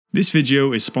This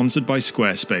video is sponsored by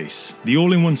Squarespace, the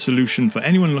all-in-one solution for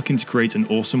anyone looking to create an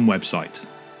awesome website.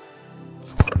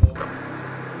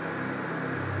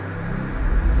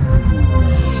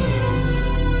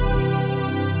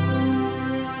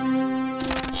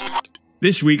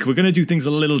 This week we're going to do things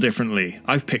a little differently.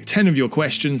 I've picked 10 of your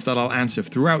questions that I'll answer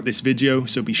throughout this video,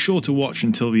 so be sure to watch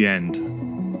until the end.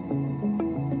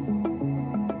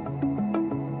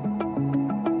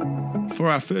 For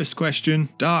our first question,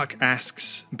 Dark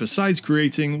asks, besides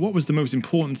creating, what was the most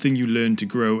important thing you learned to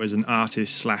grow as an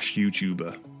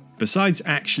artist/YouTuber? Besides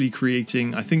actually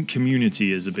creating, I think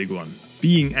community is a big one.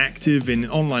 Being active in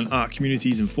online art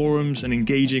communities and forums and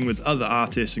engaging with other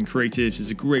artists and creatives is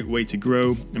a great way to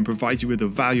grow and provides you with a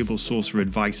valuable source for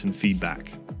advice and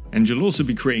feedback. And you'll also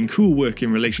be creating cool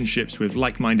working relationships with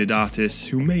like-minded artists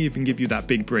who may even give you that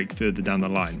big break further down the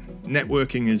line.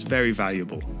 Networking is very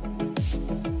valuable.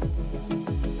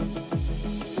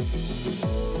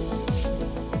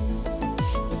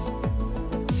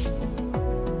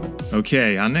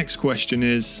 Okay, our next question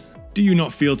is, do you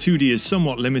not feel 2D is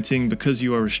somewhat limiting because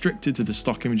you are restricted to the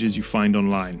stock images you find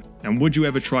online? And would you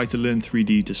ever try to learn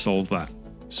 3D to solve that?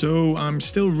 So I'm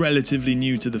still relatively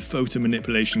new to the photo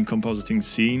manipulation compositing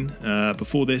scene.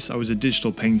 Before this, I was a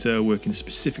digital painter working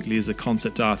specifically as a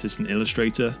concept artist and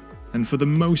illustrator. And for the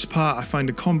most part, I find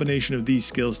a combination of these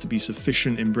skills to be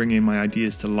sufficient in bringing my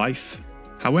ideas to life.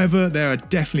 However, there are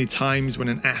definitely times when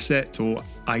an asset or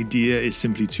idea is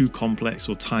simply too complex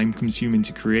or time-consuming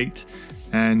to create.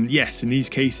 And yes, in these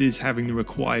cases, having the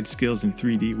required skills in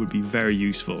 3D would be very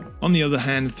useful. On the other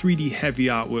hand, 3D heavy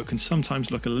artwork can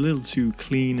sometimes look a little too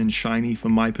clean and shiny for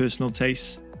my personal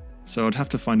tastes, so I'd have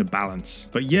to find a balance.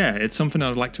 But yeah, it's something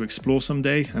I'd like to explore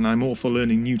someday, and I'm all for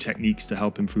learning new techniques to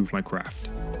help improve my craft.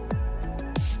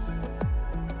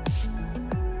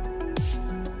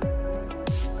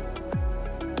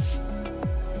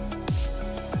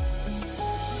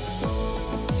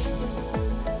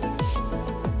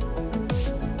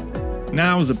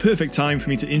 Now is a perfect time for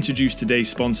me to introduce today's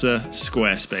sponsor,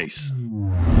 Squarespace.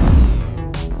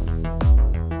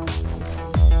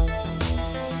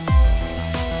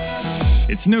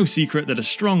 It's no secret that a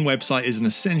strong website is an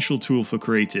essential tool for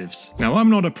creatives. Now, I'm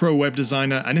not a pro web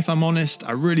designer, and if I'm honest,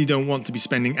 I really don't want to be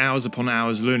spending hours upon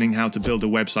hours learning how to build a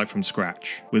website from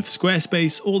scratch. With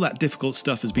Squarespace, all that difficult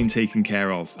stuff has been taken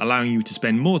care of, allowing you to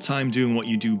spend more time doing what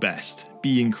you do best.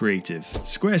 Being creative.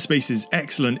 Squarespace's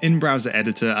excellent in-browser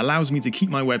editor allows me to keep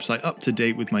my website up to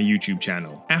date with my YouTube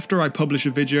channel. After I publish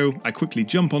a video, I quickly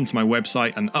jump onto my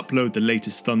website and upload the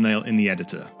latest thumbnail in the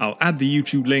editor. I'll add the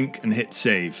YouTube link and hit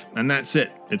save, and that's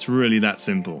it. It's really that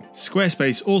simple.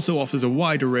 Squarespace also offers a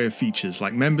wide array of features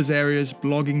like members areas,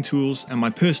 blogging tools, and my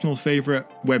personal favorite,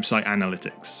 website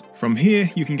analytics. From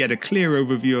here, you can get a clear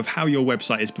overview of how your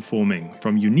website is performing,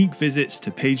 from unique visits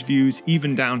to page views,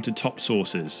 even down to top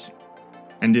sources.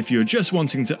 And if you're just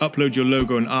wanting to upload your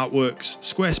logo and artworks,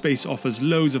 Squarespace offers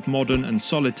loads of modern and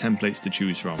solid templates to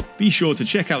choose from. Be sure to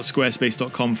check out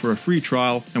squarespace.com for a free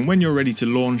trial, and when you're ready to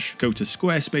launch, go to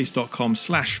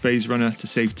squarespace.com/PhaseRunner to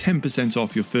save 10%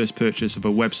 off your first purchase of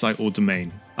a website or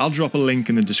domain. I'll drop a link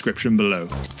in the description below.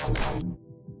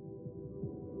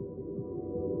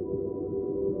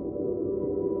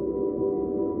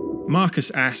 Marcus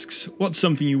asks, what's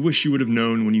something you wish you would have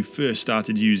known when you first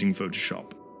started using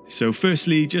Photoshop? So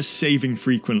firstly, just saving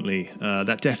frequently.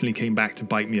 That definitely came back to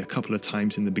bite me a couple of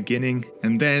times in the beginning.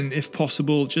 And then, if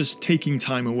possible, just taking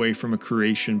time away from a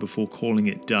creation before calling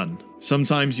it done.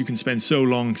 Sometimes you can spend so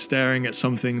long staring at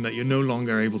something that you're no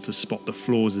longer able to spot the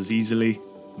flaws as easily.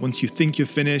 Once you think you're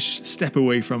finished, step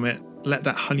away from it, let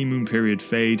that honeymoon period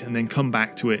fade, and then come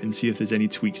back to it and see if there's any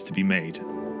tweaks to be made.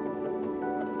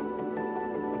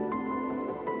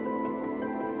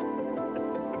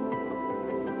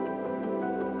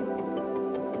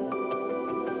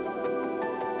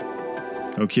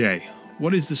 Okay,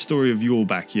 what is the story of your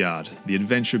backyard? The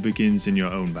adventure begins in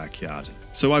your own backyard.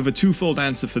 So I have a twofold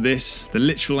answer for this. The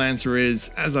literal answer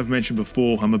is, as I've mentioned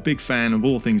before, I'm a big fan of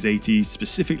all things 80s,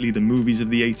 specifically the movies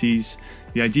of the 80s.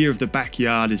 The idea of the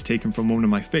backyard is taken from one of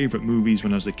my favourite movies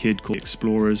when I was a kid called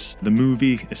Explorers. The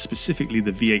movie, specifically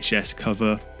the VHS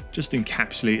cover, just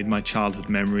encapsulated my childhood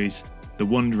memories, the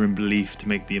wonder and belief to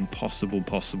make the impossible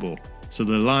possible. So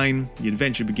the line, the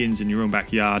adventure begins in your own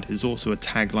backyard, is also a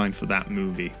tagline for that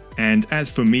movie. And as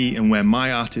for me and where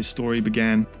my artist story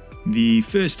began, the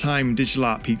first time digital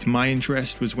art piqued my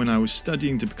interest was when I was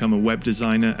studying to become a web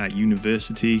designer at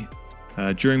university.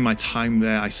 During my time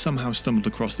there, I somehow stumbled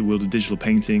across the world of digital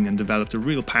painting and developed a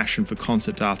real passion for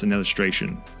concept art and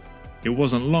illustration. It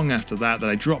wasn't long after that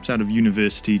I dropped out of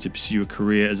university to pursue a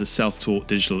career as a self-taught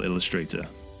digital illustrator.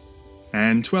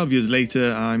 And 12 years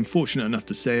later, I'm fortunate enough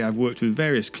to say I've worked with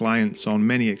various clients on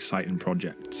many exciting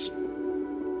projects.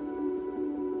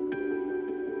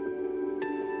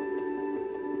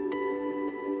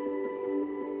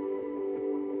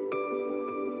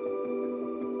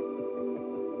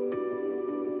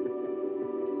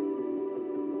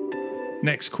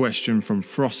 Next question from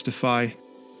Frostify.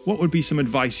 What would be some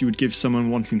advice you would give someone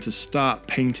wanting to start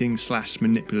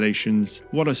painting/manipulations?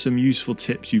 What are some useful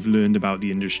tips you've learned about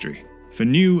the industry? For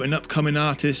new and upcoming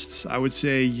artists, I would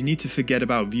say you need to forget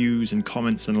about views and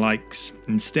comments and likes.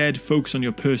 Instead, focus on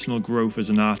your personal growth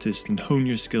as an artist and hone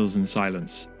your skills in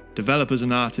silence. Develop as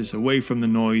an artist away from the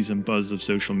noise and buzz of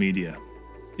social media.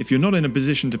 If you're not in a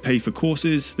position to pay for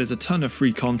courses, there's a ton of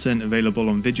free content available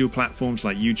on video platforms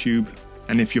like YouTube.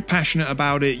 And if you're passionate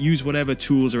about it, use whatever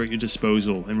tools are at your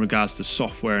disposal in regards to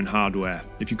software and hardware.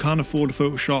 If you can't afford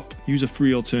Photoshop, use a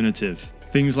free alternative.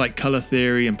 Things like color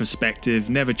theory and perspective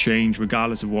never change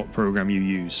regardless of what program you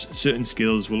use. Certain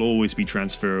skills will always be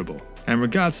transferable. And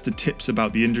regards to tips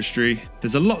about the industry,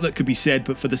 there's a lot that could be said,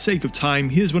 but for the sake of time,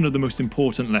 here's one of the most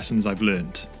important lessons I've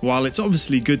learned. While it's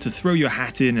obviously good to throw your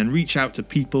hat in and reach out to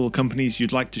people, companies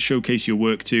you'd like to showcase your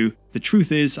work to, the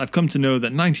truth is I've come to know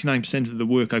that 99% of the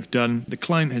work I've done, the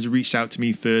client has reached out to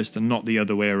me first and not the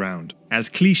other way around. As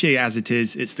cliche as it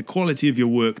is, it's the quality of your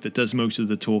work that does most of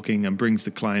the talking and brings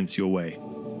the clients your way.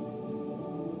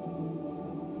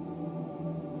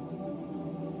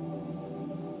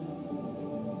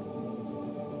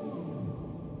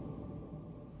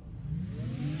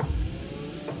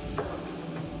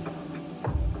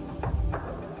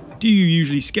 Do you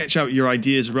usually sketch out your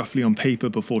ideas roughly on paper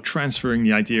before transferring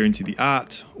the idea into the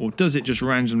art, or does it just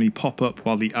randomly pop up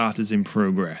while the art is in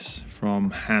progress? From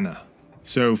Hannah.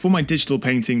 So for my digital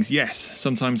paintings, yes,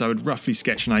 sometimes I would roughly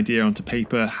sketch an idea onto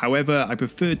paper. However, I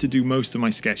prefer to do most of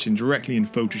my sketching directly in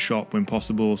Photoshop when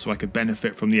possible so I could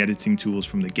benefit from the editing tools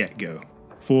from the get-go.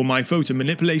 For my photo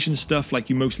manipulation stuff like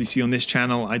you mostly see on this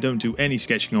channel, I don't do any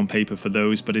sketching on paper for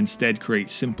those, but instead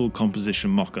create simple composition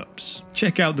mockups.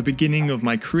 Check out the beginning of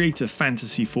my Create a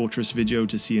Fantasy Fortress video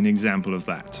to see an example of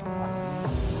that.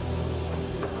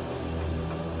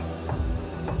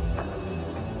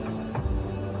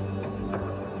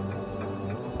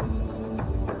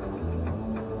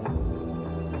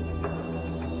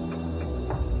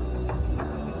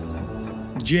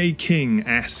 J. King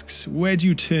asks, where do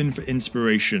you turn for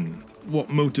inspiration? What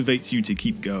motivates you to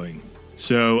keep going?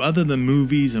 So other than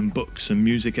movies and books and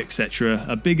music etc,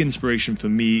 a big inspiration for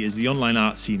me is the online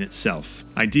art scene itself.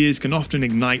 Ideas can often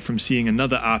ignite from seeing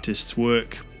another artist's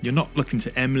work. You're not looking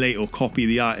to emulate or copy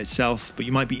the art itself, but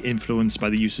you might be influenced by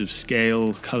the use of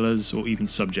scale, colours or even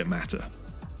subject matter.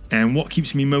 And what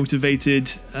keeps me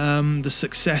motivated? The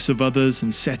success of others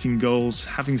and setting goals,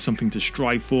 having something to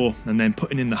strive for, and then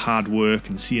putting in the hard work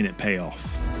and seeing it pay off.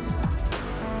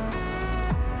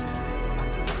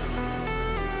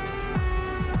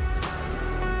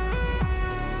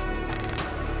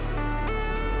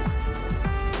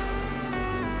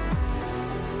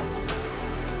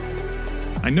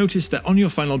 I noticed that on your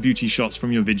final beauty shots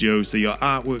from your videos that your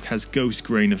artwork has ghost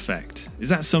grain effect. Is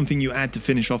that something you add to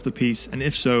finish off the piece, and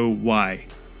if so, why?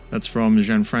 That's from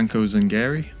Gianfranco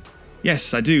Zangari.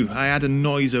 Yes, I do. I add a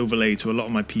noise overlay to a lot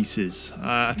of my pieces.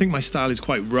 I think my style is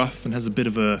quite rough and has a bit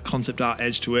of a concept art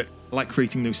edge to it. I like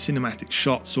creating those cinematic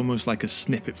shots, almost like a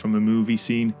snippet from a movie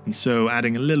scene, and so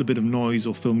adding a little bit of noise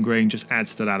or film grain just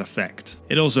adds to that effect.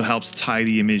 It also helps tie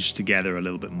the image together a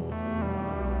little bit more.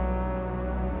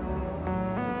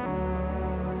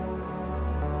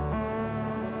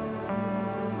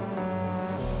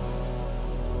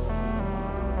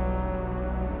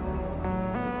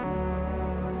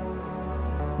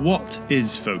 What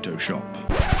is Photoshop?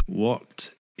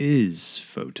 What is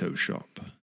Photoshop?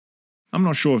 I'm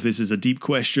not sure if this is a deep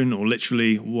question or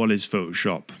literally, what is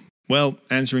Photoshop? Well,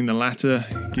 answering the latter,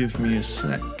 give me a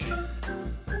sec.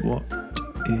 What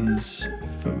is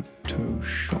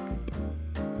Photoshop?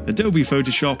 Adobe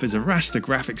Photoshop is a raster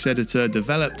graphics editor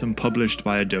developed and published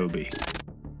by Adobe.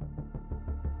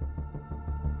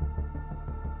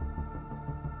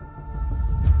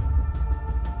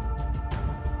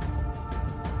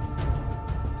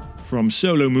 From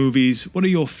solo movies, what are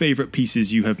your favourite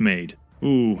pieces you have made?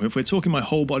 Ooh, if we're talking my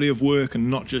whole body of work and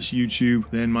not just YouTube,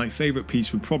 then my favourite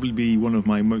piece would probably be one of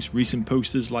my most recent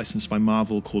posters licensed by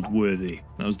Marvel called Worthy.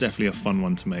 That was definitely a fun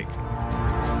one to make.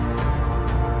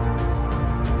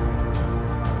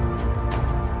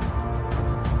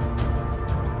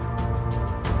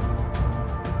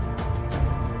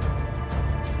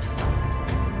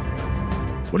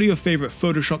 What are your favourite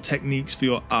Photoshop techniques for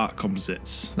your art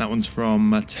composites? That one's from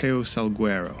Matteo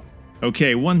Salguero.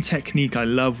 Okay, one technique I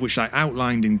love, which I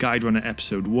outlined in GuideRunner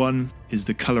episode 1, is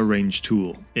the color range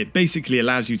tool. It basically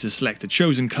allows you to select a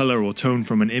chosen color or tone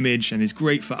from an image and is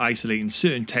great for isolating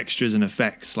certain textures and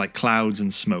effects like clouds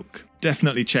and smoke.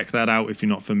 Definitely check that out if you're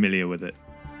not familiar with it.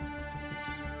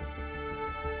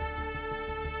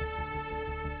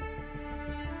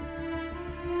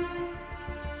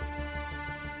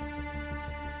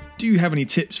 Do you have any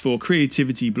tips for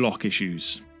creativity block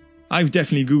issues? I've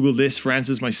definitely Googled this for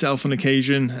answers myself on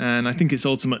occasion, and I think it's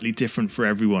ultimately different for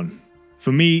everyone.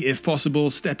 For me, if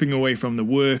possible, stepping away from the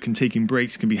work and taking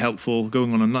breaks can be helpful,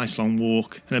 going on a nice long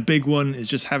walk, and a big one is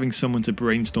just having someone to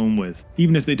brainstorm with.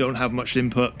 Even if they don't have much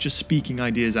input, just speaking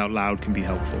ideas out loud can be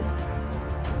helpful.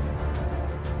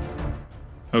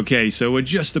 Okay, so we're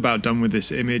just about done with this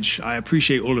image. I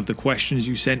appreciate all of the questions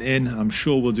you sent in. I'm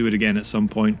sure we'll do it again at some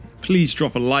point. Please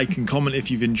drop a like and comment if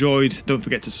you've enjoyed. Don't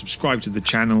forget to subscribe to the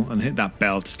channel and hit that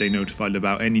bell to stay notified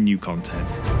about any new content.